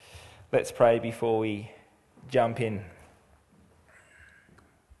Let's pray before we jump in.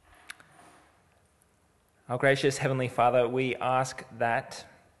 Our gracious Heavenly Father, we ask that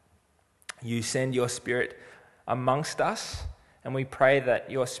you send your Spirit amongst us, and we pray that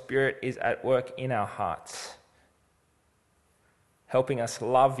your Spirit is at work in our hearts, helping us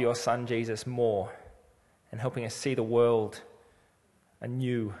love your Son Jesus more and helping us see the world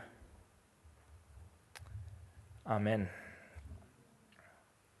anew. Amen.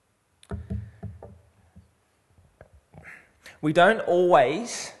 We don't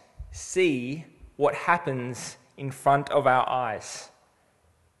always see what happens in front of our eyes.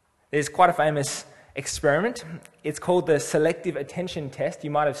 There's quite a famous experiment. It's called the selective attention test.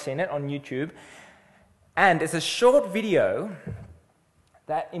 You might have seen it on YouTube. And it's a short video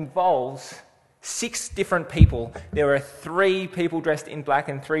that involves 6 different people. There are 3 people dressed in black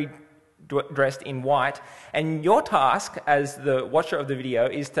and 3 dressed in white. And your task as the watcher of the video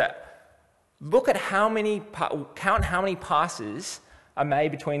is to look at count how many passes are made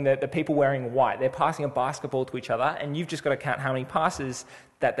between the people wearing white. They're passing a basketball to each other, and you've just got to count how many passes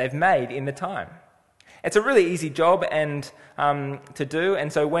that they've made in the time. It's a really easy job to do,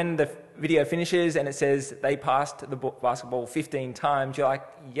 and so when the video finishes and it says they passed the basketball 15 times, you're like,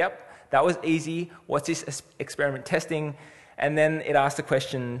 yep, that was easy. What's this experiment testing? And then it asks the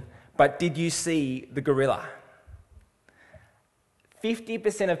question, but did you see the gorilla?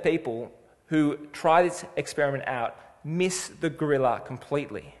 50% of people who try this experiment out miss the gorilla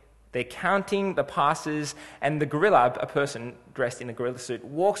completely. They're counting the passes, and the gorilla, a person dressed in a gorilla suit,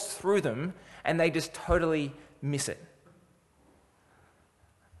 walks through them, and they just totally miss it.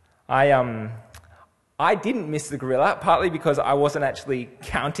 I didn't miss the gorilla, partly because I wasn't actually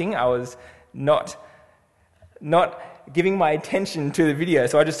counting. I was not giving my attention to the video,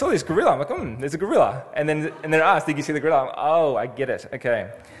 so I just saw this gorilla. I'm like, there's a gorilla. And then I asked, did you see the gorilla? I'm like, oh, I get it.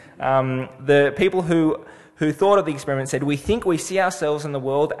 Okay. The people who thought of the experiment said, we think we see ourselves in the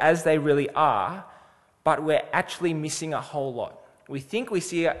world as they really are, but we're actually missing a whole lot. We think we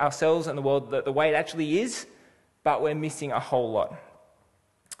see ourselves in the world the way it actually is, but we're missing a whole lot.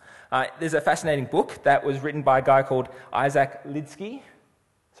 There's a fascinating book that was written by a guy called Isaac Lidsky.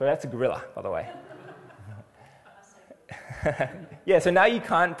 Sorry, that's a gorilla, by the way. Yeah, so now you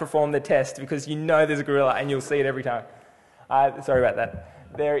can't perform the test because you know there's a gorilla and you'll see it every time. Sorry about that.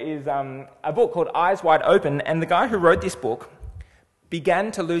 There is a book called Eyes Wide Open, and the guy who wrote this book began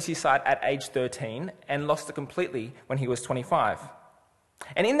to lose his sight at age 13 and lost it completely when he was 25.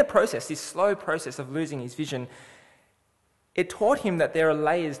 And in the process, this slow process of losing his vision, it taught him that there are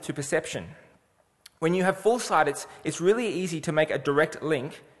layers to perception. When you have full sight, it's really easy to make a direct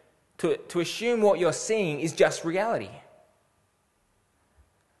link to assume what you're seeing is just reality.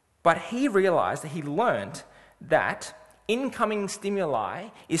 But he realized that he learned that incoming stimuli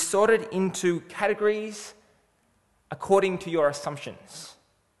is sorted into categories according to your assumptions.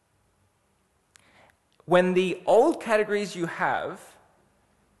 When the old categories you have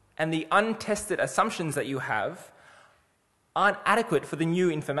and the untested assumptions that you have aren't adequate for the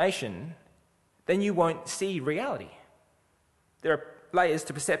new information, then you won't see reality. There are layers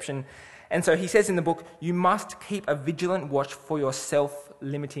to perception. And so he says in the book, you must keep a vigilant watch for your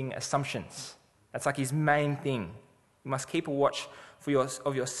self-limiting assumptions. That's like his main thing. You must keep a watch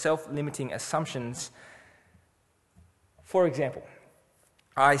of your self-limiting assumptions. For example,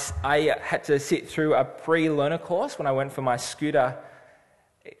 I had to sit through a pre-learner course when I went for my scooter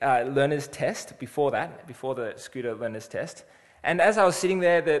learner's test before the scooter learner's test. And as I was sitting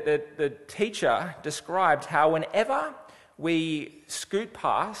there, the teacher described how whenever we scoot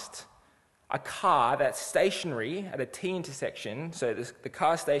past a car that's stationary at a T intersection, so the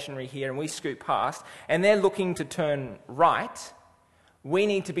car's stationary here and we scoot past, and they're looking to turn right, we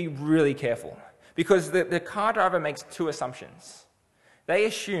need to be really careful. Because the car driver makes 2 assumptions. They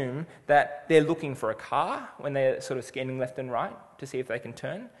assume that they're looking for a car when they're sort of scanning left and right to see if they can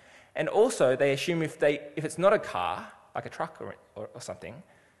turn. And also they assume if it's not a car, like a truck or something,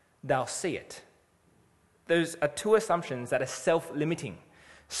 they'll see it. Those are 2 assumptions that are self-limiting.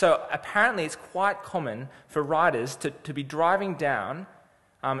 So apparently it's quite common for riders to be driving down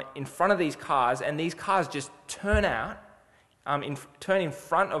in front of these cars, and these cars just turn out, turn in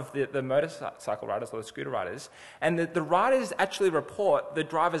front of the motorcycle riders or the scooter riders, and the riders actually report the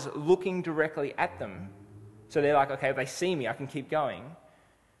drivers looking directly at them. So they're like, okay, if they see me, I can keep going.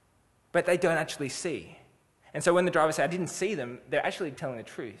 But they don't actually see. And so when the drivers say, I didn't see them, they're actually telling the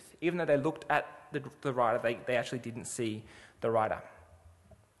truth. Even though they looked at the rider, they actually didn't see the rider.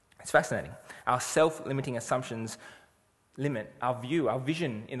 It's fascinating. Our self-limiting assumptions limit our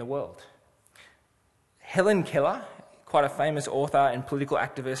vision in the world. Helen Keller, quite a famous author and political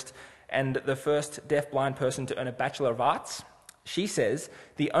activist, and the first deaf-blind person to earn a Bachelor of Arts. She says,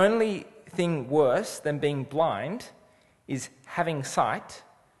 the only thing worse than being blind is having sight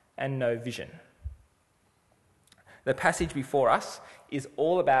and no vision. The passage before us is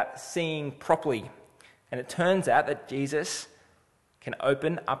all about seeing properly, and it turns out that Jesus can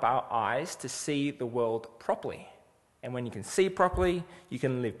open up our eyes to see the world properly. And when you can see properly, you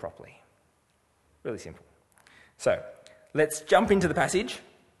can live properly. Really simple. So, let's jump into the passage.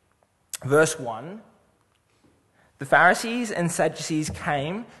 Verse 1. The Pharisees and Sadducees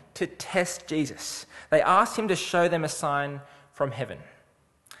came to test Jesus. They asked him to show them a sign from heaven.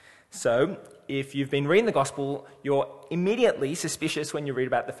 So, if you've been reading the gospel, you're immediately suspicious when you read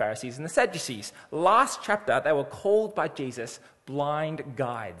about the Pharisees and the Sadducees. Last chapter, they were called by Jesus blind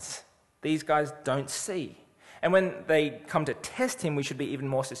guides. These guys don't see. And when they come to test him, we should be even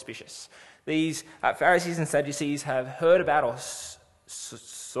more suspicious. These Pharisees and Sadducees have heard about or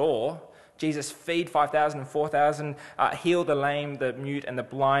saw Jesus feed 5,000 and 4,000, heal the lame, the mute, and the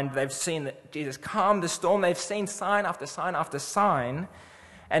blind. They've seen that Jesus calm the storm. They've seen sign after sign after sign.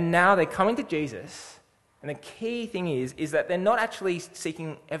 And now they're coming to Jesus. And the key thing is that they're not actually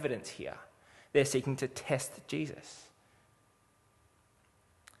seeking evidence here. They're seeking to test Jesus.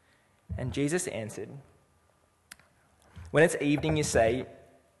 And Jesus answered, when it's evening, you say,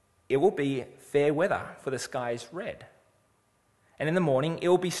 it will be fair weather, for the sky is red. And in the morning, it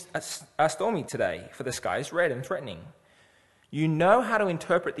will be stormy today, for the sky is red and threatening. You know how to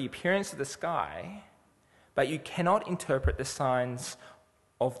interpret the appearance of the sky, but you cannot interpret the signs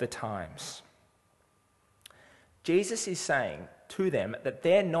of the times. Jesus is saying to them that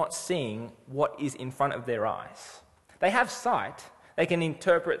they're not seeing what is in front of their eyes. They have sight, they can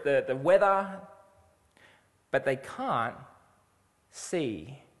interpret the weather, but they can't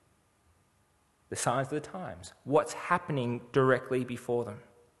see the signs of the times, what's happening directly before them.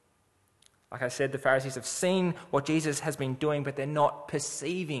 Like I said, the Pharisees have seen what Jesus has been doing, but they're not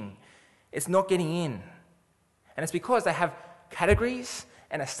perceiving. It's not getting in. And it's because they have categories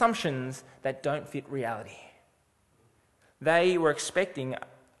and assumptions that don't fit reality. They were expecting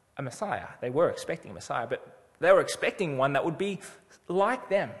a Messiah. They were expecting a Messiah, but they were expecting one that would be like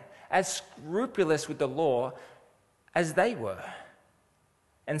them, as scrupulous with the law as they were,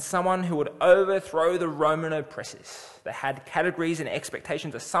 and someone who would overthrow the Roman oppressors. They had categories and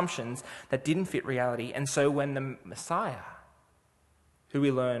expectations, assumptions that didn't fit reality. And so when the Messiah, who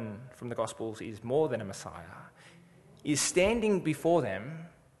we learn from the Gospels is more than a Messiah, is standing before them,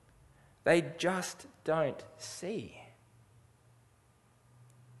 they just don't see.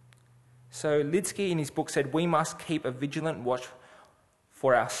 So Lidsky in his book said, we must keep a vigilant watch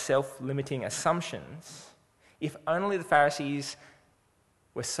for our self-limiting assumptions. If only the Pharisees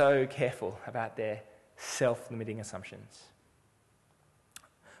were so careful about their self-limiting assumptions.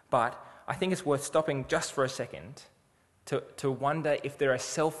 But I think it's worth stopping just for a second to wonder if there are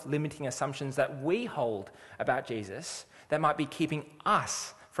self-limiting assumptions that we hold about Jesus that might be keeping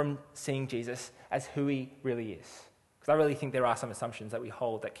us from seeing Jesus as who he really is. Because I really think there are some assumptions that we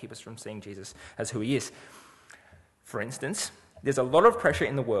hold that keep us from seeing Jesus as who he is. For instance, there's a lot of pressure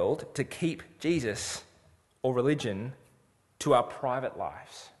in the world to keep Jesus or religion to our private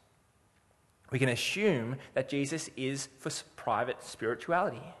lives. We can assume that Jesus is for private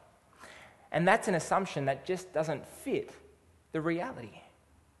spirituality. And that's an assumption that just doesn't fit the reality.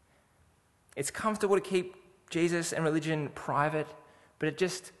 It's comfortable to keep Jesus and religion private, but it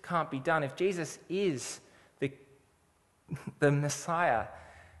just can't be done. If Jesus is the Messiah,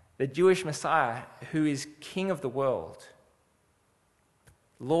 the Jewish Messiah who is King of the world,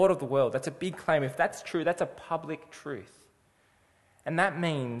 Lord of the world, that's a big claim. If that's true, that's a public truth. And that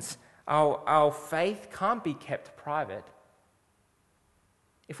means our faith can't be kept private.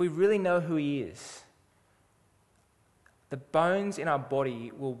 If we really know who he is, the bones in our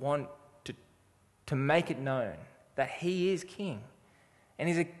body will want to make it known that he is king. And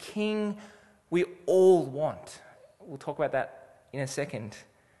he's a king we all want. We'll talk about that in a second.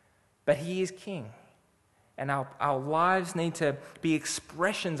 But he is king. And our lives need to be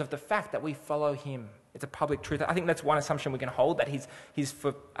expressions of the fact that we follow him. It's a public truth. I think that's one assumption we can hold, that he's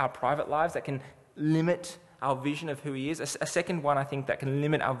for our private lives, that can limit our vision of who he is. A second one, I think, that can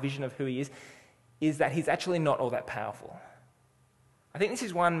limit our vision of who he is that he's actually not all that powerful. I think this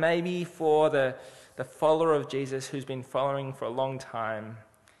is one maybe for the follower of Jesus who's been following for a long time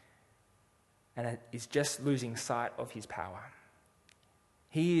and is just losing sight of his power.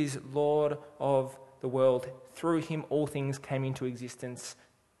 He is Lord of the world. Through him, all things came into existence.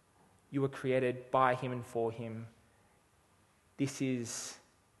 You were created by him and for him. This is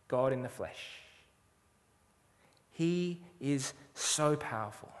God in the flesh. He is so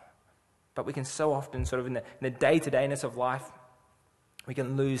powerful, But we can so often, sort of in the day-to-dayness of life, we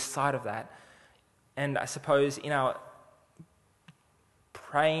can lose sight of that. And I suppose in our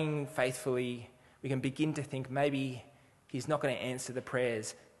praying faithfully, we can begin to think maybe he's not going to answer the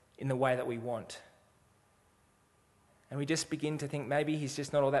prayers in the way that we want. And we just begin to think maybe he's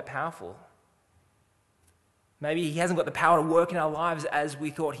just not all that powerful. Maybe he hasn't got the power to work in our lives as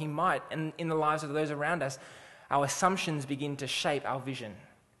we thought he might, and in the lives of those around us. Our assumptions begin to shape our vision,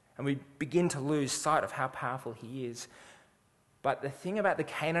 and we begin to lose sight of how powerful he is. But the thing about the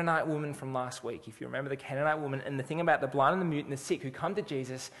Canaanite woman from last week, if you remember the Canaanite woman, and the thing about the blind and the mute and the sick who come to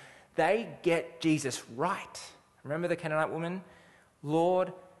Jesus, they get Jesus right. Remember the Canaanite woman?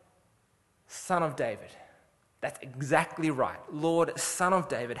 Lord, Son of David. That's exactly right. Lord, Son of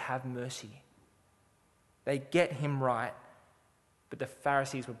David, have mercy. They get him right, but the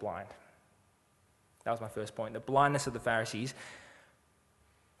Pharisees were blind. That was my first point, the blindness of the Pharisees.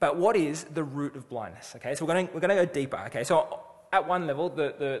 But what is the root of blindness? Okay, so we're going to go deeper. Okay, so at one level,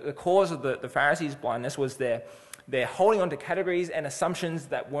 the cause of the Pharisees' blindness was their holding on to categories and assumptions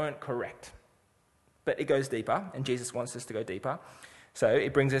that weren't correct. But it goes deeper, and Jesus wants us to go deeper. So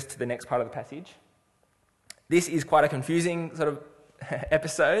it brings us to the next part of the passage. This is quite a confusing sort of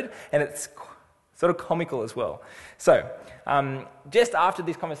episode, and it's sort of comical as well. So, just after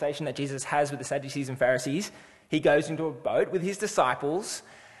this conversation that Jesus has with the Sadducees and Pharisees, he goes into a boat with his disciples,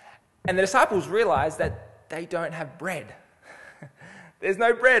 and the disciples realize that they don't have bread. There's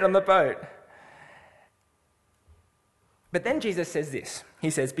no bread on the boat. But then Jesus says this. He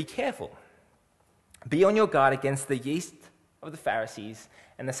says, "Be careful. Be on your guard against the yeast of the Pharisees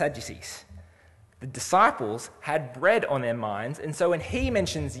and the Sadducees." The disciples had bread on their minds, and so when he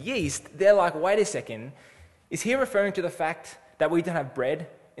mentions yeast, they're like, wait a second, is he referring to the fact that we don't have bread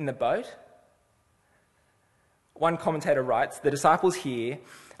in the boat? One commentator writes, the disciples here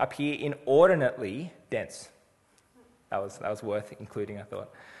appear inordinately dense. That was worth including, I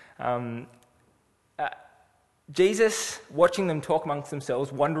thought. Jesus, watching them talk amongst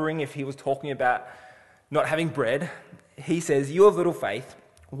themselves, wondering if he was talking about not having bread, he says, "You of little faith,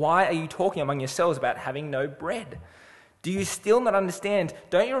 why are you talking among yourselves about having no bread? Do you still not understand?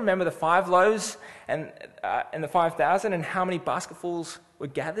 Don't you remember the 5 loaves and the 5,000 and how many basketfuls were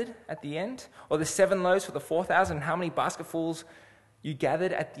gathered at the end? Or the 7 loaves for the 4,000 and how many basketfuls you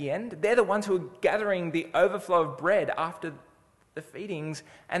gathered at the end?" They're the ones who are gathering the overflow of bread after the feedings,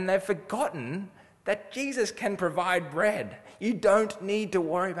 and they've forgotten that Jesus can provide bread. You don't need to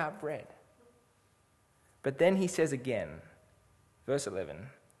worry about bread. But then he says again, verse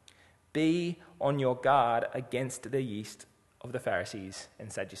 11, "Be on your guard against the yeast of the Pharisees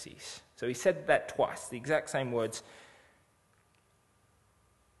and Sadducees." So he said that twice, the exact same words.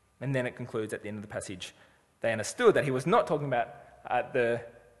 And then it concludes at the end of the passage, they understood that he was not talking about the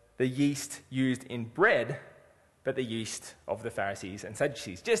yeast used in bread, but the yeast of the Pharisees and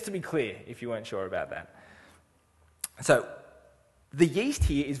Sadducees. Just to be clear, if you weren't sure about that. So the yeast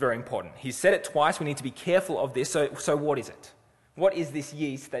here is very important. He's said it twice. We need to be careful of this. So what is it? What is this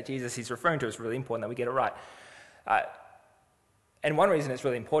yeast that Jesus is referring to? It's really important that we get it right. And one reason it's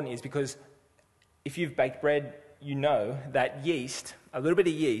really important is because if you've baked bread, you know that yeast, a little bit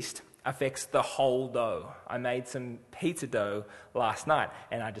of yeast, affects the whole dough. I made some pizza dough last night,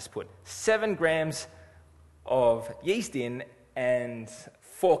 and I just put 7 grams of yeast in and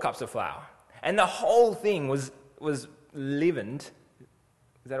 4 cups of flour. And the whole thing was leavened,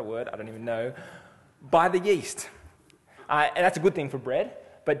 is that a word? I don't even know, by the yeast. And that's a good thing for bread,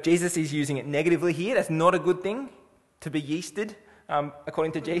 but Jesus is using it negatively here. That's not a good thing to be yeasted,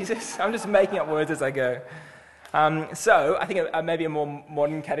 according to Jesus. I'm just making up words as I go. So I think maybe a more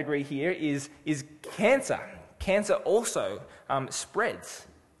modern category here is cancer. Cancer also spreads,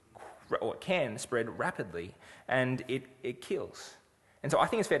 or can spread rapidly, and it kills. And so I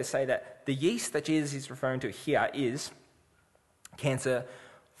think it's fair to say that the yeast that Jesus is referring to here is cancer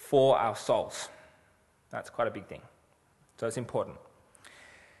for our souls. That's quite a big thing. So it's important.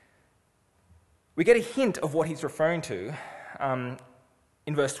 We get a hint of what he's referring to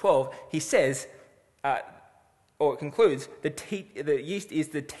in verse 12. He says, or it concludes, the yeast is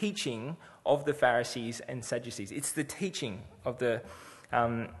the teaching of the Pharisees and Sadducees. It's the teaching of the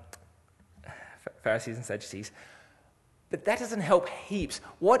Pharisees and Sadducees. But that doesn't help heaps.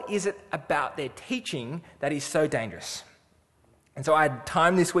 What is it about their teaching that is so dangerous? And so I had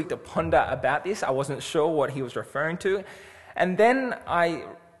time this week to ponder about this. I wasn't sure what he was referring to. And then I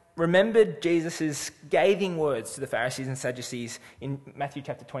remembered Jesus' scathing words to the Pharisees and Sadducees in Matthew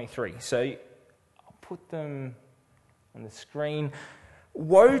chapter 23. So I'll put them on the screen.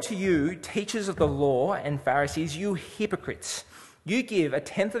 "Woe to you, teachers of the law and Pharisees, you hypocrites! You give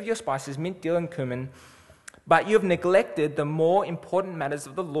 1/10 of your spices, mint, dill, and cumin, but you have neglected the more important matters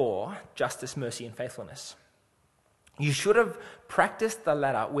of the law, justice, mercy, and faithfulness. You should have practiced the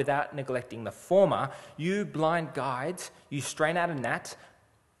latter without neglecting the former. You blind guides, you strain out a gnat,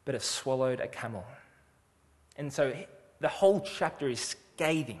 but have swallowed a camel. And so the whole chapter is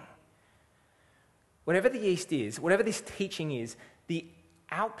scathing. Whatever the yeast is, whatever this teaching is, the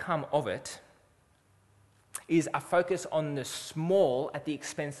outcome of it is a focus on the small at the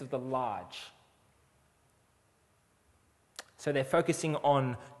expense of the large. So they're focusing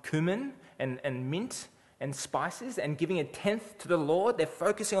on cumin and mint and spices and giving 1/10 to the Lord. They're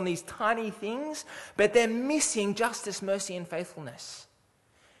focusing on these tiny things, but they're missing justice, mercy, and faithfulness.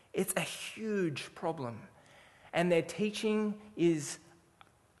 It's a huge problem. And their teaching is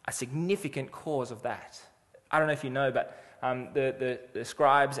a significant cause of that. I don't know if you know, but the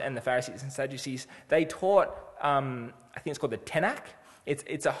scribes and the Pharisees and Sadducees, they taught, I think it's called the Tanakh.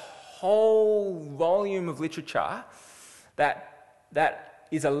 It's a whole volume of literature that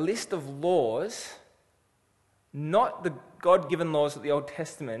is a list of laws, not the God-given laws of the Old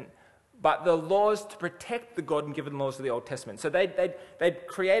Testament, but the laws to protect the God-given laws of the Old Testament. So they'd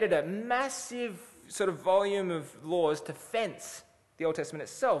created a massive sort of volume of laws to fence the Old Testament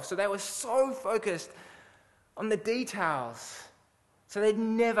itself. So they were so focused on the details. So they'd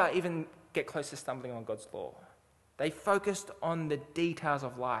never even get close to stumbling on God's law. They focused on the details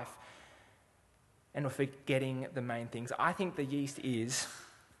of life and were forgetting the main things. I think the yeast is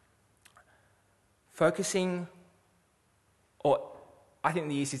focusing, or I think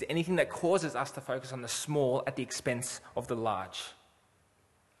the yeast is anything that causes us to focus on the small at the expense of the large.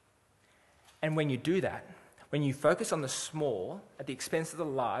 And when you do that, when you focus on the small at the expense of the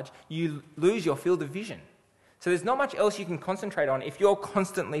large, you lose your field of vision. So there's not much else you can concentrate on if you're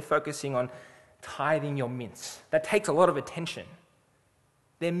constantly focusing on tithing your mints. That takes a lot of attention.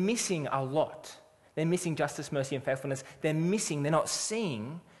 They're missing a lot. They're missing justice, mercy, and faithfulness. They're not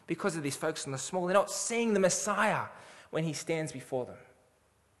seeing, because of this focus on the small, they're not seeing the Messiah when he stands before them.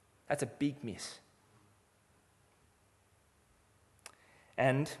 That's a big miss.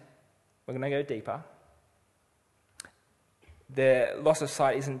 And we're going to go deeper. The loss of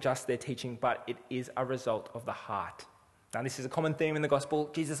sight isn't just their teaching, but it is a result of the heart. Now, this is a common theme in the gospel.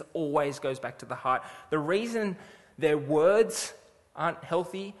 Jesus always goes back to the heart. The reason their words aren't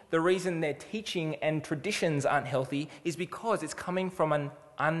healthy, the reason their teaching and traditions aren't healthy, is because it's coming from an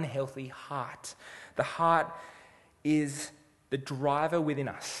unhealthy heart. The heart is the driver within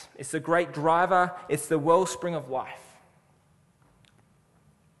us. It's the great driver. It's the wellspring of life.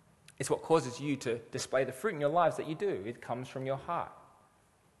 It's what causes you to display the fruit in your lives that you do. It comes from your heart.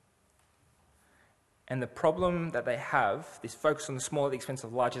 And the problem that they have, this focus on the small at the expense of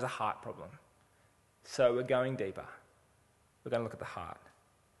the large, is a heart problem. So we're going deeper. We're going to look at the heart.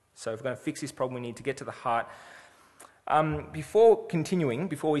 So if we're going to fix this problem, we need to get to the heart. Before continuing,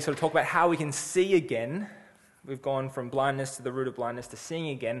 before we sort of talk about how we can see again, we've gone from blindness to the root of blindness to seeing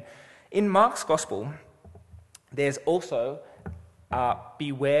again. In Mark's gospel, there's also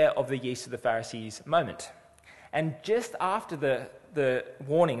beware of the yeast of the Pharisees moment. And just after the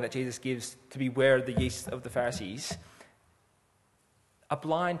warning that Jesus gives to beware of the yeast of the Pharisees, a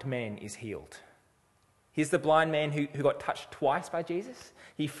blind man is healed. Here's the blind man who got touched twice by Jesus.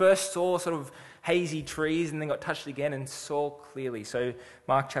 He first saw sort of hazy trees and then got touched again and saw clearly. So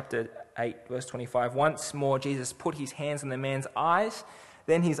Mark chapter 8, verse 25, once more Jesus put his hands on the man's eyes.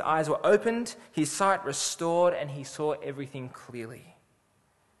 Then his eyes were opened, his sight restored, and he saw everything clearly.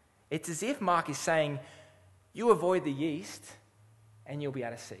 It's as if Mark is saying, you avoid the yeast and you'll be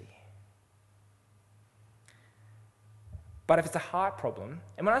able to see. But if it's a heart problem,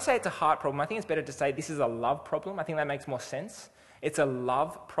 and when I say it's a heart problem, I think it's better to say this is a love problem. I think that makes more sense. It's a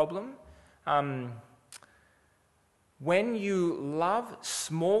love problem. When you love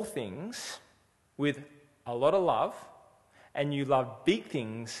small things with a lot of love, and you love big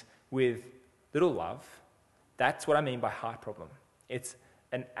things with little love, that's what I mean by heart problem. It's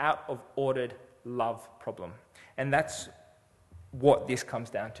an out-of-ordered love problem. And that's what this comes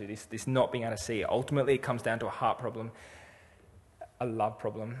down to, this not being able to see. Ultimately, it comes down to a heart problem, a love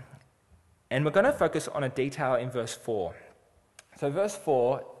problem. And we're going to focus on a detail in verse 4. So verse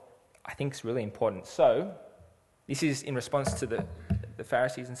 4, I think, is really important. So, this is in response to the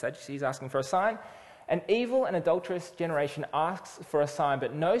Pharisees and Sadducees asking for a sign. An evil and adulterous generation asks for a sign,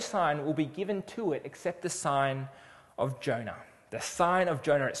 but no sign will be given to it except the sign of Jonah. The sign of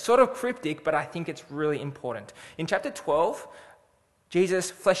Jonah. It's sort of cryptic, but I think it's really important. In chapter 12,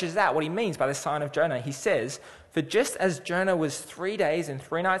 Jesus fleshes out what he means by the sign of Jonah. He says, "For just as Jonah was 3 days and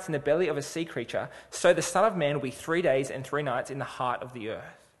 3 nights in the belly of a sea creature, so the Son of Man will be 3 days and 3 nights in the heart of the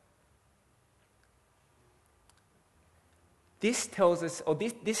earth." This tells us, or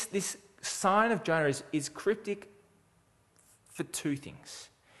this sign of Jonah is cryptic for two things.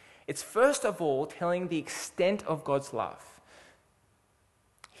 It's first of all telling the extent of God's love.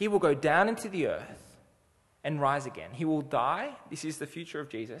 He will go down into the earth and rise again. He will die. This is the future of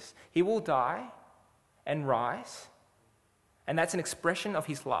Jesus. He will die and rise. And that's an expression of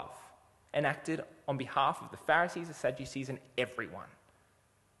his love, enacted on behalf of the Pharisees, the Sadducees, and everyone.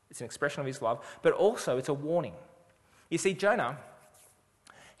 It's an expression of his love, but also it's a warning. You see, Jonah,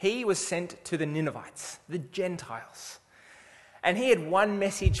 he was sent to the Ninevites, the Gentiles. And he had one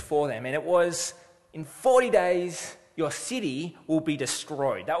message for them, and it was, in 40 days, your city will be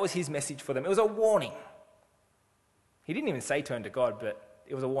destroyed. That was his message for them. It was a warning. He didn't even say turn to God, but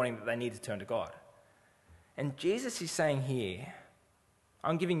it was a warning that they needed to turn to God. And Jesus is saying here,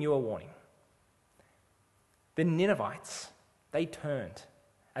 I'm giving you a warning. The Ninevites, they turned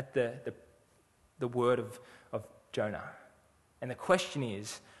at the word of Jonah. And the question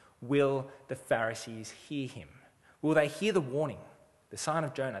is, will the Pharisees hear him? Will they hear the warning? The sign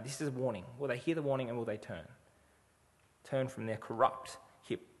of Jonah, this is a warning. Will they hear the warning and will they turn? Turn from their corrupt,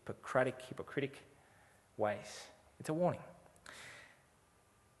 hypocritic ways. It's a warning.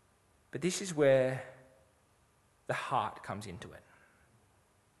 But this is where the heart comes into it.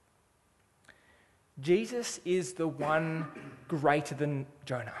 Jesus is the one greater than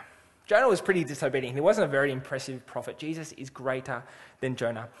Jonah. Jonah was pretty disobedient. He wasn't a very impressive prophet. Jesus is greater than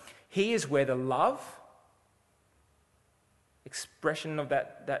Jonah. He is where the love, expression of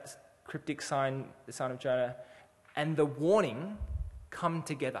that cryptic sign, the sign of Jonah, and the warning come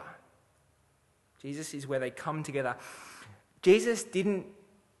together. Jesus is where they come together. Jesus didn't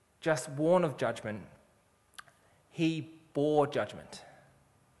just warn of judgment. He bore judgment.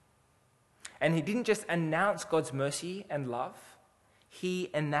 And he didn't just announce God's mercy and love. He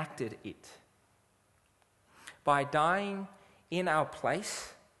enacted it. By dying in our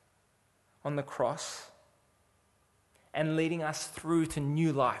place on the cross and leading us through to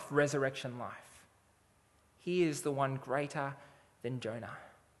new life, resurrection life. He is the one greater than Jonah.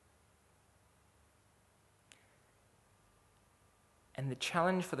 And the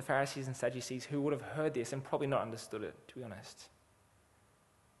challenge for the Pharisees and Sadducees, who would have heard this and probably not understood it, to be honest,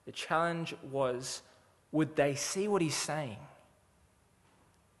 the challenge was, would they see what he's saying?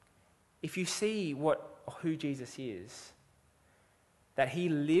 If you see who Jesus is, that he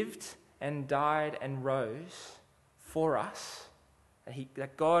lived and died and rose for us,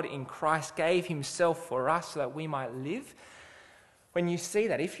 that God in Christ gave himself for us so that we might live, when you see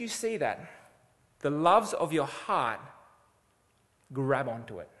that, if you see that, the loves of your heart grab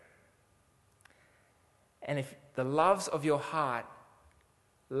onto it. And if the loves of your heart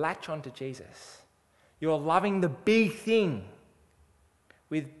latch onto Jesus, you're loving the big thing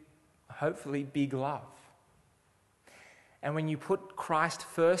with hopefully big love. And when you put Christ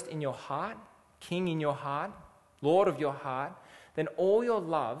first in your heart, King in your heart, Lord of your heart, then all your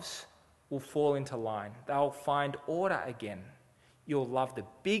loves will fall into line. They'll find order again. You'll love the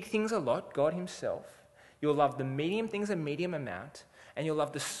big things a lot, God himself. You'll love the medium things a medium amount, and you'll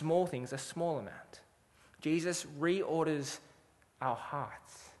love the small things a small amount. Jesus reorders our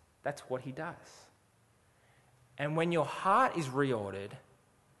hearts. That's what he does. And when your heart is reordered,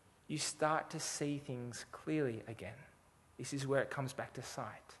 you start to see things clearly again. This is where it comes back to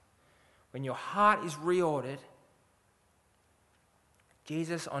sight. When your heart is reordered,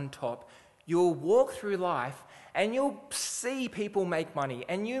 Jesus on top, you'll walk through life and you'll see people make money,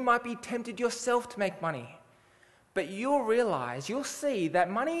 and you might be tempted yourself to make money. But you'll realize, you'll see that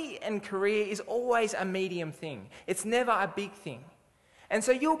money and career is always a medium thing. It's never a big thing. And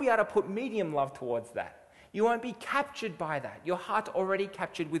so you'll be able to put medium love towards that. You won't be captured by that. Your heart's already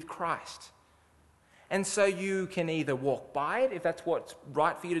captured with Christ. And so you can either walk by it, if that's what's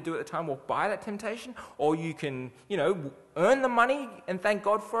right for you to do at the time, walk by that temptation, or you can, earn the money and thank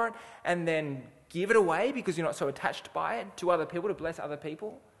God for it, and then give it away because you're not so attached by it to other people, to bless other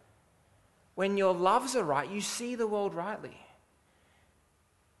people. When your loves are right, you see the world rightly.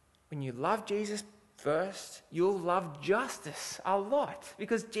 When you love Jesus first, you'll love justice a lot,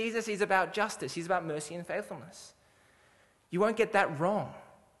 because Jesus is about justice. He's about mercy and faithfulness. You won't get that wrong.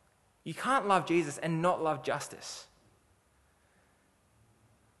 You can't love Jesus and not love justice.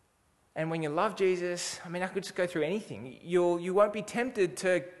 And when you love Jesus, I could just go through anything. You won't be tempted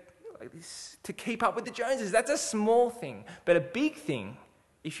to keep up with the Joneses. That's a small thing. But a big thing,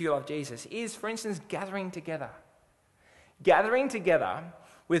 if you love Jesus, is, for instance, gathering together. gathering together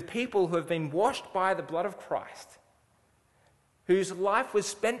with people who have been washed by the blood of Christ, whose life was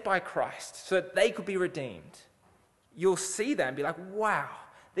spent by Christ so that they could be redeemed, you'll see that and be like, wow,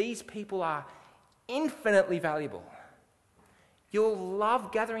 these people are infinitely valuable. You'll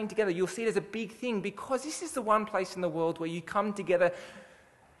love gathering together. You'll see it as a big thing because this is the one place in the world where you come together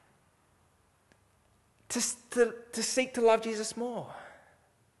to seek to love Jesus more.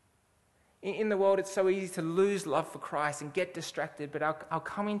 In the world, it's so easy to lose love for Christ and get distracted, but our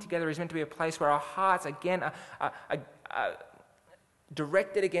coming together is meant to be a place where our hearts, again, are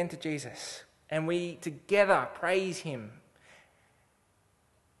directed again to Jesus. And we together praise him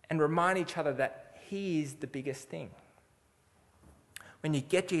and remind each other that he is the biggest thing. When you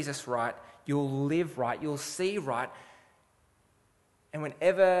get Jesus right, you'll live right, you'll see right. And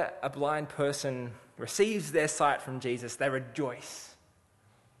whenever a blind person receives their sight from Jesus, they rejoice.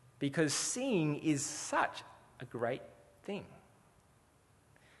 Because seeing is such a great thing.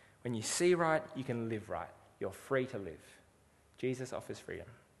 When you see right, you can live right. You're free to live. Jesus offers freedom.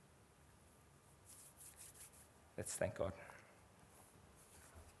 Let's thank God.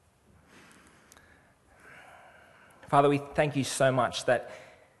 Father, we thank you so much that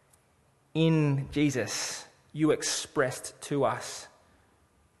in Jesus, you expressed to us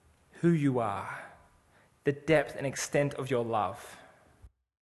who you are, the depth and extent of your love.